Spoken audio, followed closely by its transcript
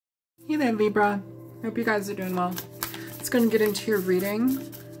Hey there, Libra. Hope you guys are doing well. Let's go and get into your reading.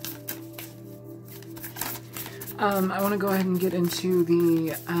 I want to go ahead and get into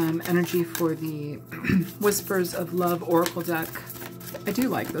the energy for the Whispers of Love Oracle deck. I do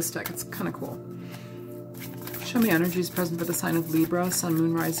like this deck. It's kind of cool. Show me energies present for the sign of Libra, Sun,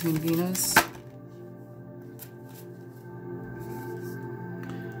 Moon, Rising, and Venus.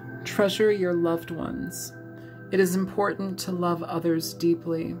 Treasure your loved ones. It is important to love others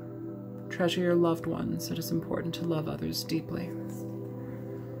deeply. Treasure your loved ones. It is important to love others deeply.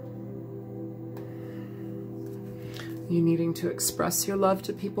 Are you needing to express your love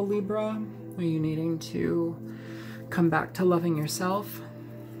to people, Libra? Are you needing to come back to loving yourself?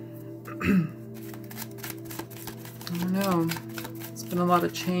 I don't know. It's been a lot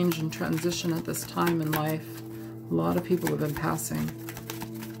of change and transition at this time in life. A lot of people have been passing.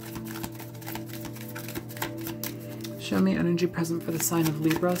 Show me energy present for the sign of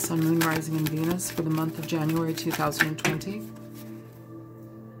Libra, Sun, Moon, Rising, and Venus for the month of January 2020.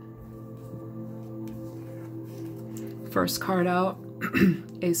 First card out,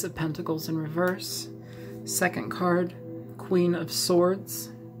 Ace of Pentacles in reverse. Second card, Queen of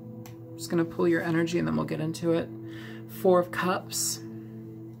Swords. I'm just going to pull your energy and then we'll get into it. Four of Cups.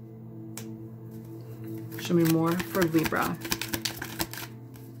 Show me more for Libra.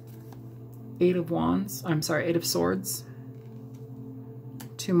 Eight of Wands. I'm sorry, Eight of Swords.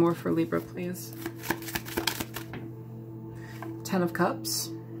 Two more for Libra, please. Ten of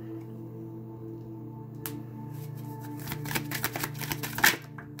Cups.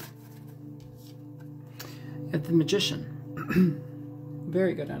 At the Magician.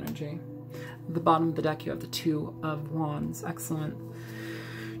 Very good energy. At the bottom of the deck, you have the Two of Wands. Excellent.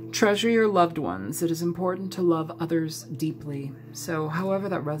 Treasure your loved ones. It is important to love others deeply. So however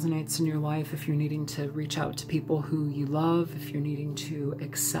that resonates in your life, if you're needing to reach out to people who you love, if you're needing to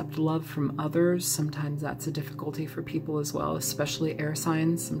accept love from others, sometimes that's a difficulty for people as well, especially air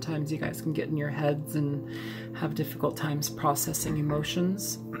signs. Sometimes you guys can get in your heads and have difficult times processing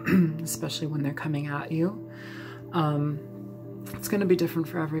emotions, especially when they're coming at you. It's going to be different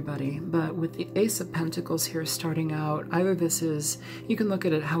for everybody, but with the Ace of Pentacles here starting out, either this is, you can look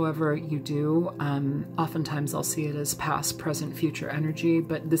at it however you do. Oftentimes I'll see it as past, present, future energy,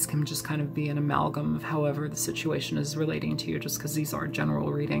 but this can just kind of be an amalgam of however the situation is relating to you, just because these are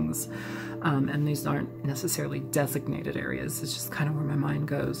general readings, and these aren't necessarily designated areas. It's just kind of where my mind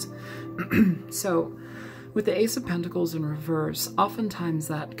goes. So with the Ace of Pentacles in reverse, oftentimes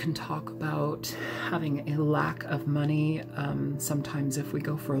that can talk about having a lack of money. Sometimes if we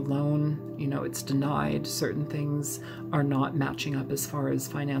go for a loan, you know, it's denied. Certain things are not matching up as far as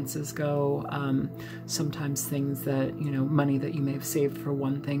finances go. Sometimes things that, you know, money that you may have saved for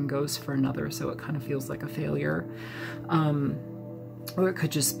one thing goes for another, so it kind of feels like a failure. Or it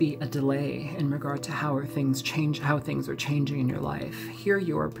could just be a delay in regard to how things are changing in your life. Here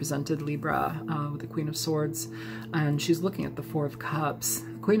you are presented, Libra, with the Queen of Swords, and she's looking at the Four of Cups.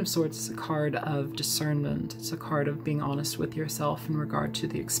 The Queen of Swords is a card of discernment. It's a card of being honest with yourself in regard to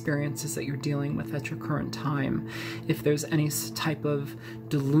the experiences that you're dealing with at your current time. If there's any type of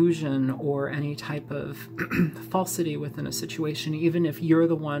delusion or any type of falsity within a situation, even if you're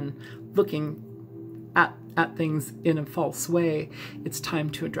the one looking at things in a false way, it's time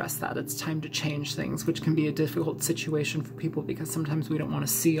to address that. It's time to change things, which can be a difficult situation for people because sometimes we don't want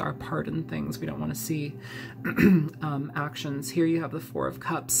to see our part in things. We don't want to see actions. Here you have the Four of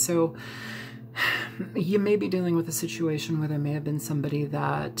Cups. So you may be dealing with a situation where there may have been somebody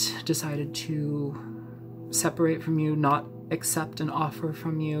that decided to separate from you, not accept an offer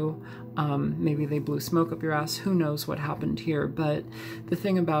from you. Maybe they blew smoke up your ass. Who knows what happened here? But the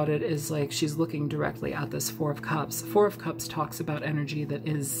thing about it is, like, she's looking directly at this Four of Cups. Four of Cups talks about energy that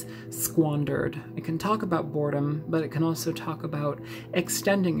is squandered. It can talk about boredom, but it can also talk about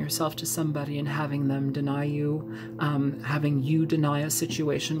extending yourself to somebody and having them deny you, having you deny a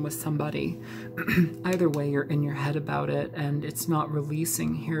situation with somebody. Either way, you're in your head about it, and it's not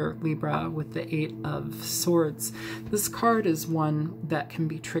releasing here, Libra, with the Eight of Swords. This card is one that can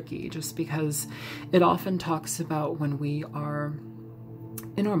be tricky, just because it often talks about when we are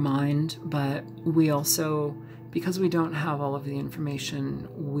in our mind, but we also, because we don't have all of the information,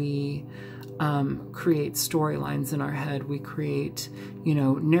 we create storylines in our head. We create, you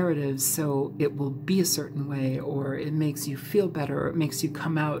know, narratives, so it will be a certain way, or it makes you feel better, or it makes you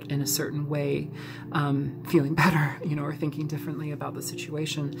come out in a certain way, feeling better, you know, or thinking differently about the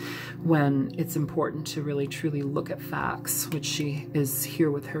situation, when it's important to really truly look at facts, which she is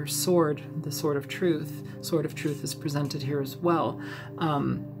here with her sword, the Sword of Truth. Sword of Truth is presented here as well.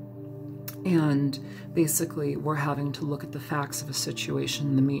 And basically, we're having to look at the facts of a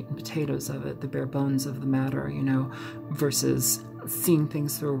situation, the meat and potatoes of it, the bare bones of the matter, you know, versus seeing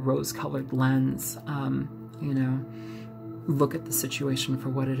things through a rose-colored lens. You know, look at the situation for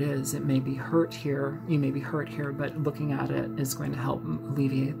what it is. It may be hurt here, you may be hurt here, but looking at it is going to help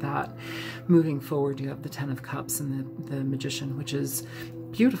alleviate that. Moving forward, you have the Ten of Cups and the Magician, which is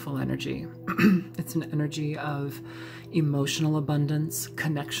beautiful energy. It's an energy of emotional abundance,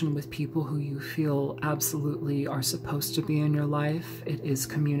 connection with people who you feel absolutely are supposed to be in your life. It is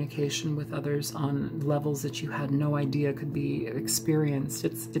communication with others on levels that you had no idea could be experienced.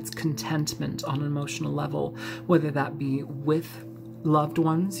 It's contentment on an emotional level, whether that be with loved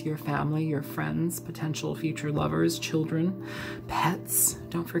ones, your family, your friends, potential future lovers, children, pets.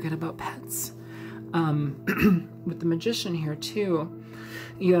 Don't forget about pets. With the Magician here too,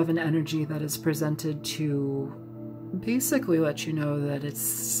 you have an energy that is presented to basically let you know that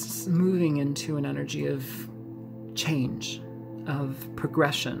it's moving into an energy of change, of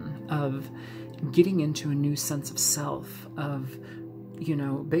progression, of getting into a new sense of self, of, you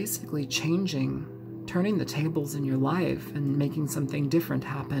know, basically changing, turning the tables in your life and making something different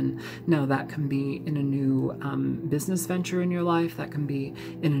happen. Now that can be in a new business venture in your life, that can be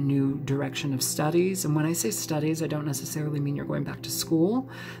in a new direction of studies. And when I say studies, I don't necessarily mean you're going back to school.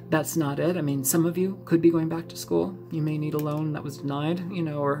 That's not it. I mean, some of you could be going back to school. You may need a loan that was denied, you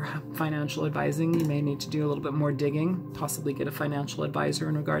know, or financial advising. You may need to do a little bit more digging, possibly get a financial advisor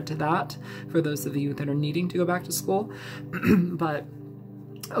in regard to that for those of you that are needing to go back to school. But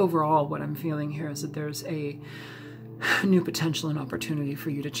overall, what I'm feeling here is that there's a new potential and opportunity for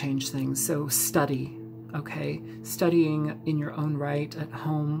you to change things. So study, okay? Studying in your own right at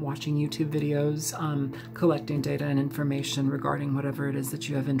home, watching YouTube videos, collecting data and information regarding whatever it is that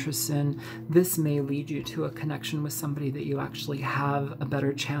you have interest in. This may lead you to a connection with somebody that you actually have a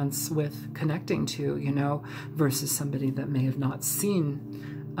better chance with connecting to, you know, versus somebody that may have not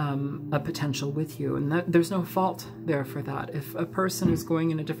seen a potential with you. And there's no fault there for that. If a person is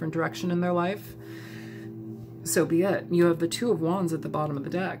going in a different direction in their life, so be it. You have the Two of Wands at the bottom of the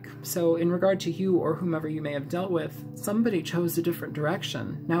deck. So in regard to you or whomever you may have dealt with, somebody chose a different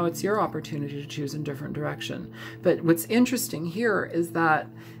direction. Now it's your opportunity to choose a different direction. But what's interesting here is that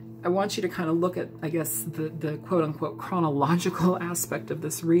I want you to kind of look at, I guess, the quote-unquote chronological aspect of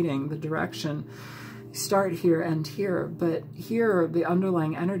this reading, the direction. Start here, end here, but here, the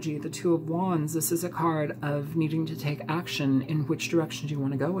underlying energy, the Two of Wands, this is a card of needing to take action in which direction do you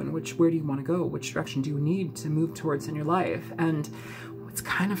want to go, and where do you want to go, which direction do you need to move towards in your life. And what's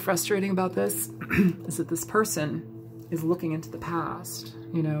kind of frustrating about this is that this person is looking into the past,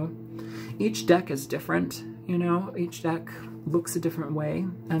 you know. Each deck is different, you know, each deck looks a different way,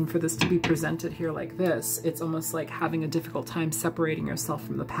 and for this to be presented here like this, it's almost like having a difficult time separating yourself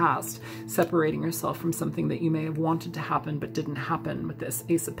from the past, separating yourself from something that you may have wanted to happen but didn't happen with this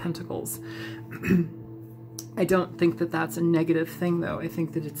Ace of Pentacles. I don't think that that's a negative thing, though. I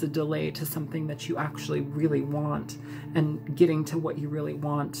think that it's a delay to something that you actually really want, and getting to what you really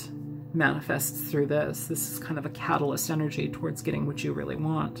want manifests through this. This is kind of a catalyst energy towards getting what you really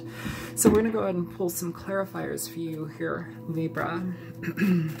want. So we're going to go ahead and pull some clarifiers for you here, Libra.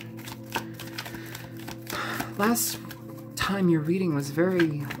 Last time your reading was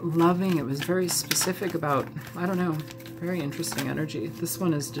very loving. It was very specific about, I don't know, very interesting energy. This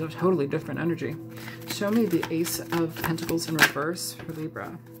one is a totally different energy. Show me the Ace of Pentacles in reverse for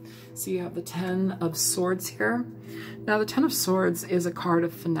Libra. So you have the Ten of Swords here. Now the Ten of Swords is a card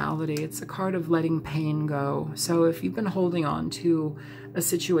of finality. It's a card of letting pain go. So if you've been holding on to a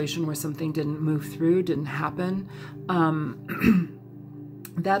situation where something didn't move through, didn't happen,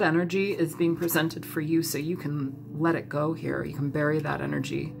 that energy is being presented for you so you can let it go here. You can bury that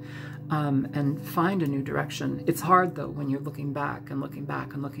energy and find a new direction. It's hard though when you're looking back and looking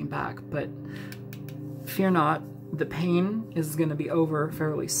back and looking back, but fear not. The pain is going to be over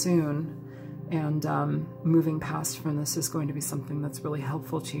fairly soon, and moving past from this is going to be something that's really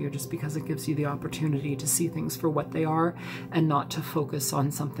helpful to you, just because it gives you the opportunity to see things for what they are and not to focus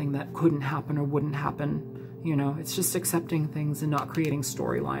on something that couldn't happen or wouldn't happen. You know, it's just accepting things and not creating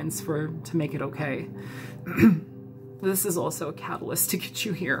storylines to make it okay. This is also a catalyst to get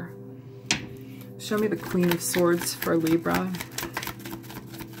you here. Show me the Queen of Swords for Libra.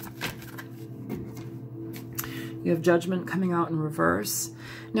 You have Judgment coming out in reverse.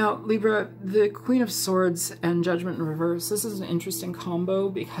 Now, Libra, the Queen of Swords and Judgment in reverse, this is an interesting combo,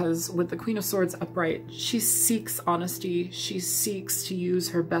 because with the Queen of Swords upright, she seeks honesty. She seeks to use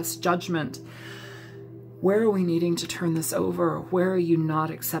her best judgment. Where are we needing to turn this over? Where are you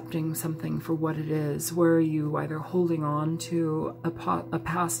not accepting something for what it is? Where are you either holding on to a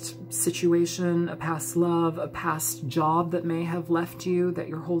past situation, a past love, a past job that may have left you that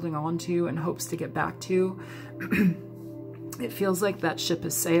you're holding on to in hopes to get back to? It feels like that ship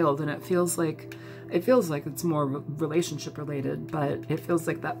has sailed, and it feels like it's more relationship related, but it feels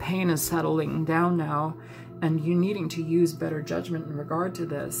like that pain is settling down now, and you needing to use better judgment in regard to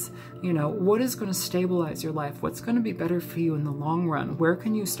this. You know, what is going to stabilize your life? What's going to be better for you in the long run? Where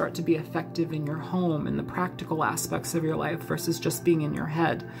can you start to be effective in your home, in the practical aspects of your life, versus just being in your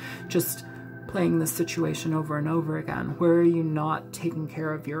head, just playing this situation over and over again? Where are you not taking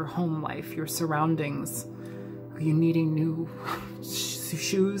care of your home life, your surroundings? Are you needing new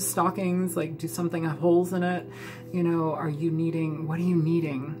shoes, stockings, like do something have holes in it? You know, what are you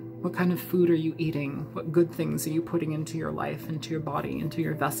needing? What kind of food are you eating? What good things are you putting into your life, into your body, into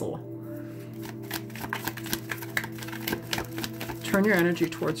your vessel? Turn your energy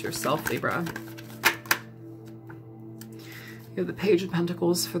towards yourself, Libra. You have the Page of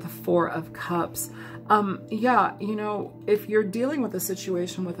Pentacles for the Four of Cups. Yeah, you know, if you're dealing with a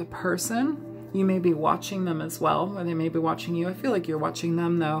situation with a person, you may be watching them as well, or they may be watching you. I feel like you're watching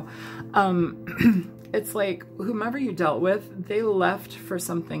them though. It's like whomever you dealt with, they left for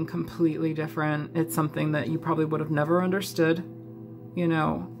something completely different. It's something that you probably would have never understood, you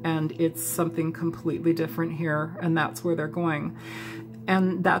know, and it's something completely different here, and that's where they're going.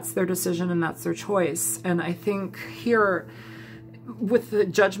 And that's their decision, and that's their choice. And I think here, with the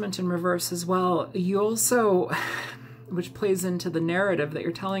Judgment in reverse as well, you also, which plays into the narrative that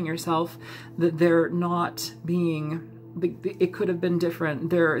you're telling yourself, that they're not being, it could have been different.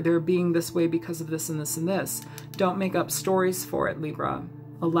 They're being this way because of this and this and this. Don't make up stories for it, Libra.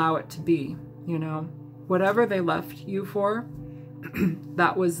 Allow it to be, you know. Whatever they left you for,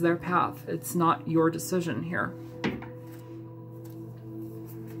 that was their path. It's not your decision here.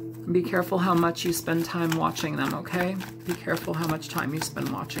 Be careful how much you spend time watching them, okay? Be careful how much time you spend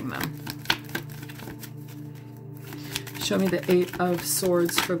watching them. Show me the Eight of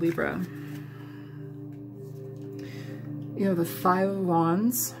Swords for Libra. You have the Five of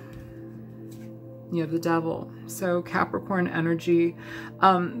Wands. You have the Devil. So Capricorn energy.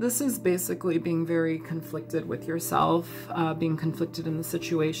 This is basically being very conflicted with yourself, being conflicted in the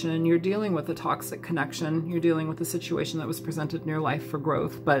situation. You're dealing with a toxic connection. You're dealing with a situation that was presented in your life for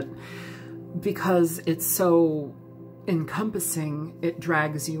growth, but because it's so encompassing, it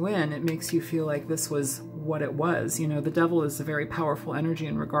drags you in. It makes you feel like this was what it was. You know, the Devil is a very powerful energy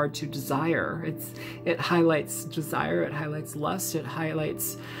in regard to desire. It highlights desire, it highlights lust, it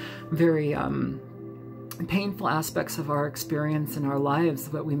highlights very painful aspects of our experience in our lives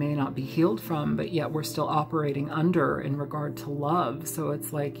that we may not be healed from, but yet we're still operating under in regard to love. So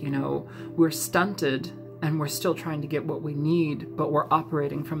it's like, you know, we're stunted and we're still trying to get what we need, but we're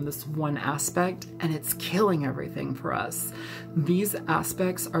operating from this one aspect, and it's killing everything for us. These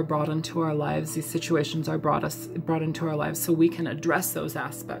aspects are brought into our lives. These situations are brought into our lives so we can address those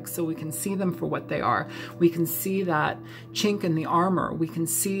aspects, so we can see them for what they are. We can see that chink in the armor. We can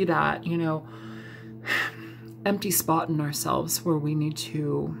see that, you know, empty spot in ourselves where we need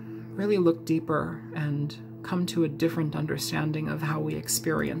to really look deeper and come to a different understanding of how we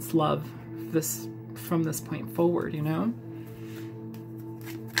experience love from this point forward, you know?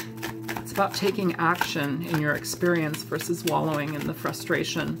 It's about taking action in your experience versus wallowing in the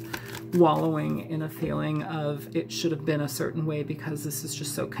frustration, wallowing in a feeling of it should have been a certain way because this is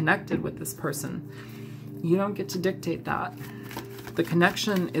just so connected with this person. You don't get to dictate that. The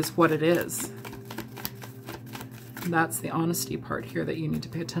connection is what it is. That's the honesty part here that you need to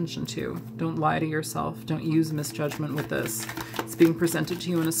pay attention to. Don't lie to yourself. Don't use misjudgment with this. It's being presented to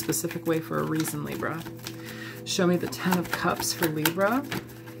you in a specific way for a reason, Libra. Show me the Ten of Cups for Libra.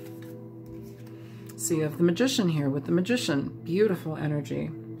 So you have the Magician here with the Magician. Beautiful energy.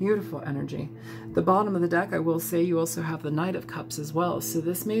 Beautiful energy. At the bottom of the deck, I will say you also have the Knight of Cups as well. So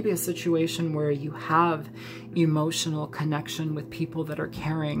this may be a situation where you have emotional connection with people that are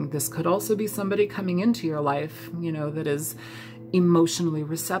caring. This could also be somebody coming into your life, you know, that is emotionally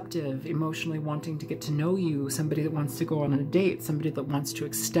receptive, emotionally wanting to get to know you, somebody that wants to go on a date, somebody that wants to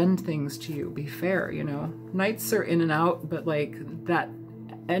extend things to you. Be fair, you know. Knights are in and out, but like that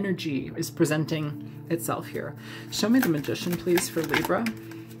energy is presenting itself here. Show me the Magician, please, for Libra.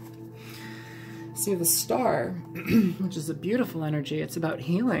 See, the star, which is a beautiful energy, it's about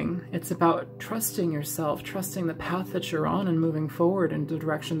healing. It's about trusting yourself, trusting the path that you're on and moving forward in the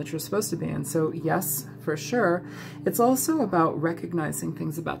direction that you're supposed to be in. So yes, for sure. It's also about recognizing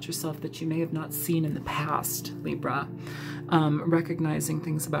things about yourself that you may have not seen in the past, Libra. Recognizing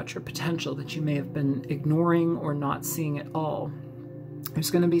things about your potential that you may have been ignoring or not seeing at all.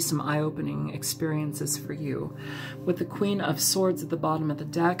 There's going to be some eye-opening experiences for you. With the Queen of Swords at the bottom of the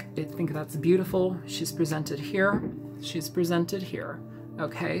deck, I think that's beautiful. She's presented here. She's presented here.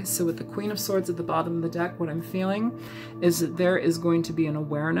 Okay, so with the Queen of Swords at the bottom of the deck, what I'm feeling is that there is going to be an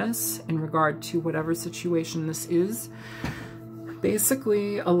awareness in regard to whatever situation this is,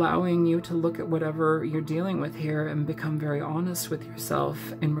 basically allowing you to look at whatever you're dealing with here and become very honest with yourself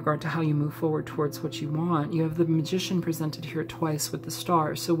in regard to how you move forward towards what you want. You have the Magician presented here twice with the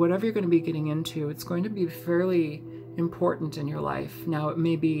star. So whatever you're going to be getting into, it's going to be fairly important in your life. Now, it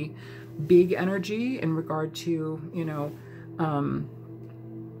may be big energy in regard to, you know,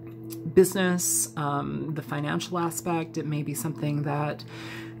 business, the financial aspect. It may be something that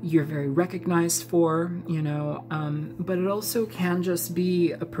you're very recognized for, you know, but it also can just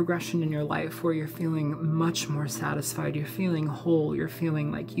be a progression in your life where you're feeling much more satisfied, you're feeling whole, you're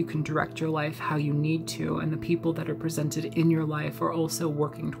feeling like you can direct your life how you need to, and the people that are presented in your life are also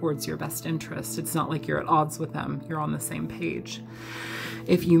working towards your best interest. It's not like you're at odds with them, you're on the same page.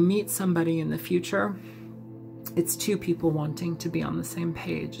 If you meet somebody in the future, it's two people wanting to be on the same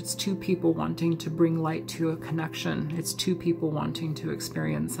page. It's two people wanting to bring light to a connection. It's two people wanting to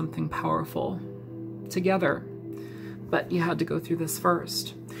experience something powerful together. But you had to go through this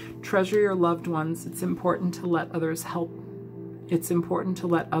first. Treasure your loved ones. It's important to let others help. It's important to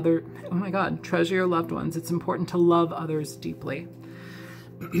let oh my God, treasure your loved ones. It's important to love others deeply.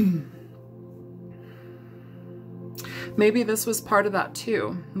 Maybe this was part of that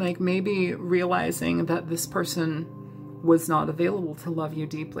too. Like maybe realizing that this person was not available to love you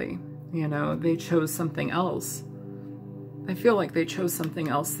deeply. You know, they chose something else. I feel like they chose something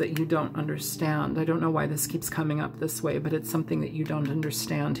else that you don't understand. I don't know why this keeps coming up this way, but it's something that you don't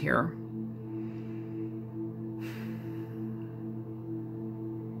understand here.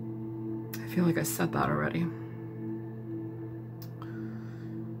 I feel like I said that already.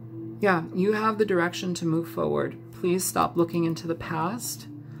 Yeah, you have the direction to move forward. Please stop looking into the past.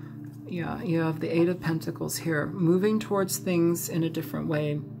 Yeah, you have the Eight of Pentacles here. Moving towards things in a different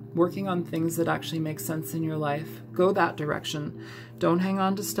way. Working on things that actually make sense in your life. Go that direction. Don't hang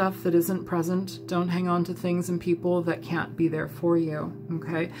on to stuff that isn't present. Don't hang on to things and people that can't be there for you.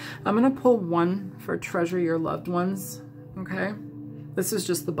 Okay? I'm going to pull one for treasure your loved ones. Okay? This is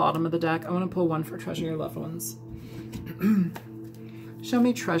just the bottom of the deck. I'm going to pull one for treasure your loved ones. Show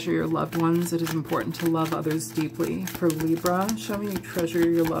me treasure your loved ones. It is important to love others deeply. For Libra, show me treasure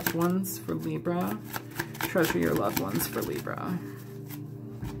your loved ones. For Libra, treasure your loved ones. For Libra.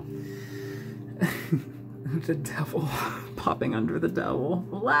 The devil, popping under the devil.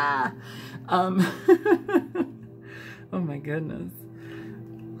 Oh my goodness.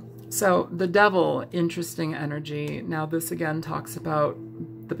 So the devil, interesting energy. Now this again talks about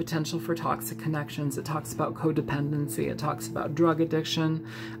the potential for toxic connections. It talks about codependency. It talks about drug addiction.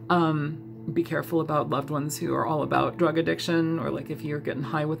 Be careful about loved ones who are all about drug addiction, or like if you're getting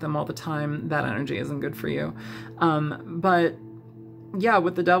high with them all the time, that energy isn't good for you. But yeah,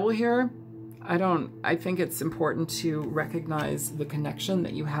 with the devil here, I think it's important to recognize the connection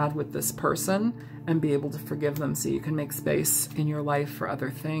that you had with this person and be able to forgive them so you can make space in your life for other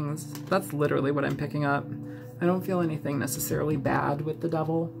things. That's literally what I'm picking up. I don't feel anything necessarily bad with the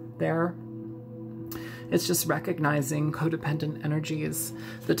devil there. It's just recognizing codependent energies,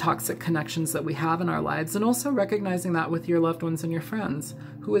 the toxic connections that we have in our lives, and also recognizing that with your loved ones and your friends.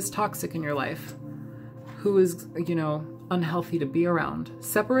 Who is toxic in your life? Who is, you know, unhealthy to be around?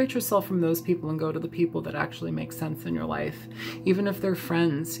 Separate yourself from those people and go to the people that actually make sense in your life. Even if they're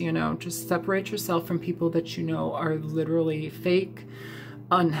friends, you know, just separate yourself from people that you know are literally fake,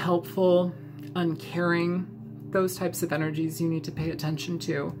 unhelpful, uncaring. Those types of energies you need to pay attention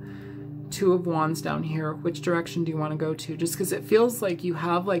to. Two of Wands down here. Which direction do you want to go to? Just because it feels like you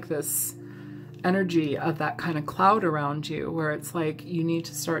have like this energy of that kind of cloud around you where it's like you need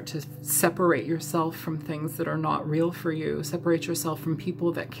to start to separate yourself from things that are not real for you. Separate yourself from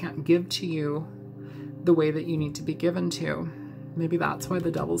people that can't give to you the way that you need to be given to. Maybe that's why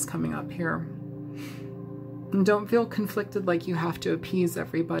the devil's coming up here. And don't feel conflicted like you have to appease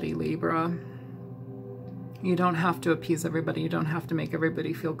everybody, Libra. You don't have to appease everybody. You don't have to make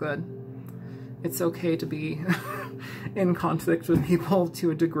everybody feel good. It's okay to be in conflict with people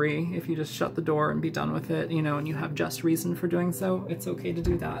to a degree. If you just shut the door and be done with it, you know, and you have just reason for doing so, it's okay to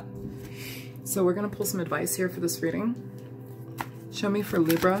do that. So we're going to pull some advice here for this reading. Show me for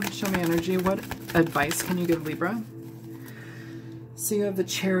Libra. Show me energy. What advice can you give Libra? So you have the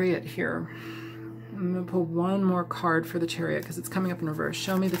Chariot here. I'm going to pull one more card for the Chariot because it's coming up in reverse.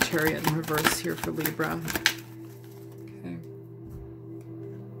 Show me the Chariot in reverse here for Libra. Okay.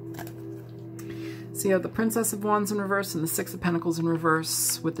 So you have the Princess of Wands in reverse and the Six of Pentacles in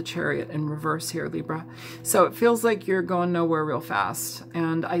reverse with the Chariot in reverse here, Libra. So it feels like you're going nowhere real fast.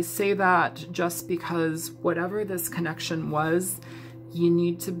 And I say that just because whatever this connection was, you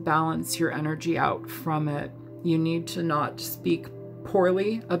need to balance your energy out from it. You need to not speak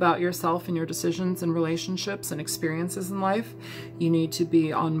poorly about yourself and your decisions and relationships and experiences in life. You need to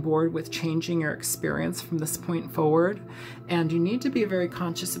be on board with changing your experience from this point forward. And you need to be very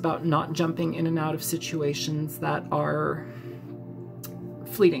conscious about not jumping in and out of situations that are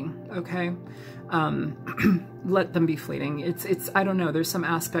fleeting, okay? Let them be fleeting. It's I don't know, there's some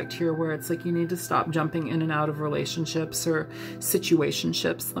aspect here where it's like you need to stop jumping in and out of relationships or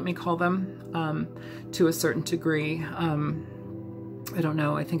situationships, let me call them, to a certain degree. I don't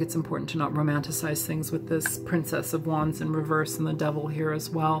know. I think it's important to not romanticize things with this Princess of Wands in reverse and the Devil here as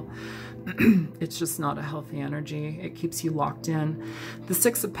well. It's just not a healthy energy. It keeps you locked in. The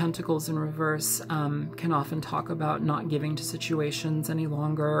Six of Pentacles in reverse can often talk about not giving to situations any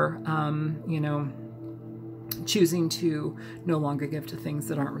longer, you know, choosing to no longer give to things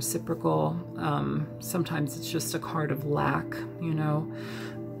that aren't reciprocal. Sometimes it's just a card of lack, you know.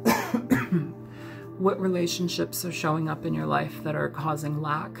 What relationships are showing up in your life that are causing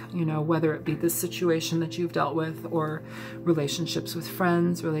lack, you know, whether it be this situation that you've dealt with or relationships with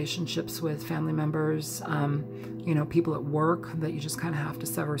friends, relationships with family members, you know, people at work that you just kind of have to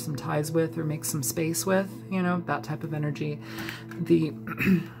sever some ties with or make some space with, you know, that type of energy.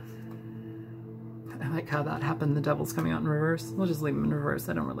 I like how that happened. The Devil's coming out in reverse. We'll just leave him in reverse.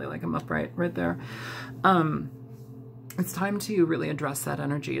 I don't really like him upright right there. It's time to really address that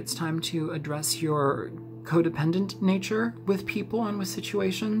energy. It's time to address your codependent nature with people and with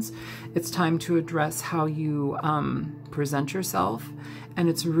situations. It's time to address how you present yourself. And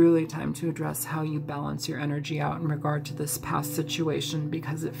it's really time to address how you balance your energy out in regard to this past situation,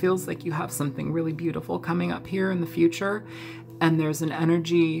 because it feels like you have something really beautiful coming up here in the future. And there's an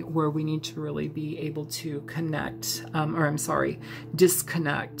energy where we need to really be able to connect,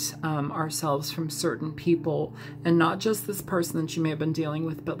 disconnect ourselves from certain people. And not just this person that you may have been dealing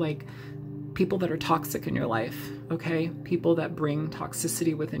with, but like people that are toxic in your life, okay? People that bring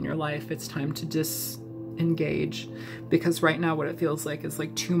toxicity within your life. It's time to disengage, because right now what it feels like is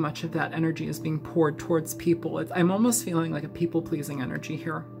like too much of that energy is being poured towards people. I'm almost feeling like a people-pleasing energy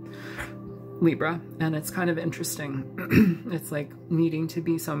here, Libra, and it's kind of interesting. It's like needing to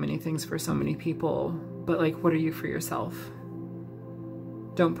be so many things for so many people, but like, what are you for yourself?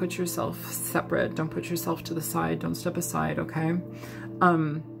 Don't put yourself separate. Don't put yourself to the side. Don't step aside, okay?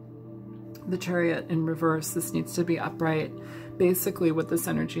 The Chariot in reverse, this needs to be upright. Basically, what this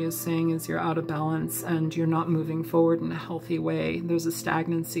energy is saying is you're out of balance and you're not moving forward in a healthy way. There's a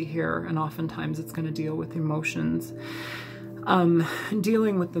stagnancy here, and oftentimes it's going to deal with emotions.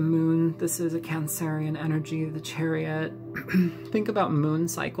 Dealing with the moon, this is a Cancerian energy, the Chariot. Think about moon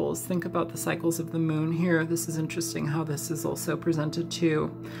cycles. Think about the cycles of the moon here. This is interesting how this is also presented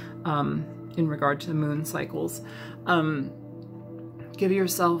too, in regard to the moon cycles. Give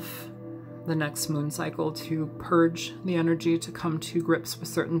yourself the next moon cycle to purge the energy, to come to grips with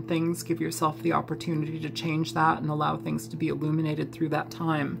certain things. Give yourself the opportunity to change that and allow things to be illuminated through that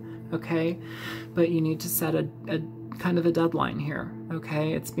time, okay? But you need to set a kind of a deadline here,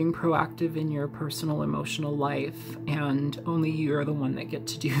 okay? It's being proactive in your personal emotional life, and only you're the one that get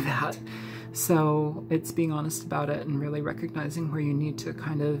to do that. So it's being honest about it and really recognizing where you need to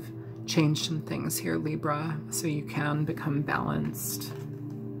kind of change some things here, Libra, so you can become balanced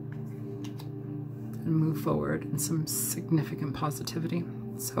and move forward in some significant positivity.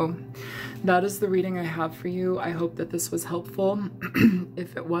 So that is the reading I have for you. I hope that this was helpful.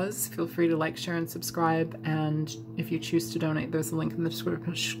 If it was, feel free to like, share, and subscribe. And if you choose to donate, there's a link in the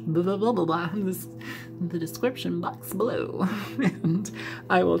description, the description box below. And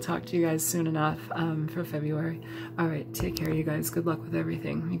I will talk to you guys soon enough for February. All right, take care, you guys. Good luck with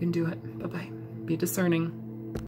everything. You can do it. Bye-bye. Be discerning.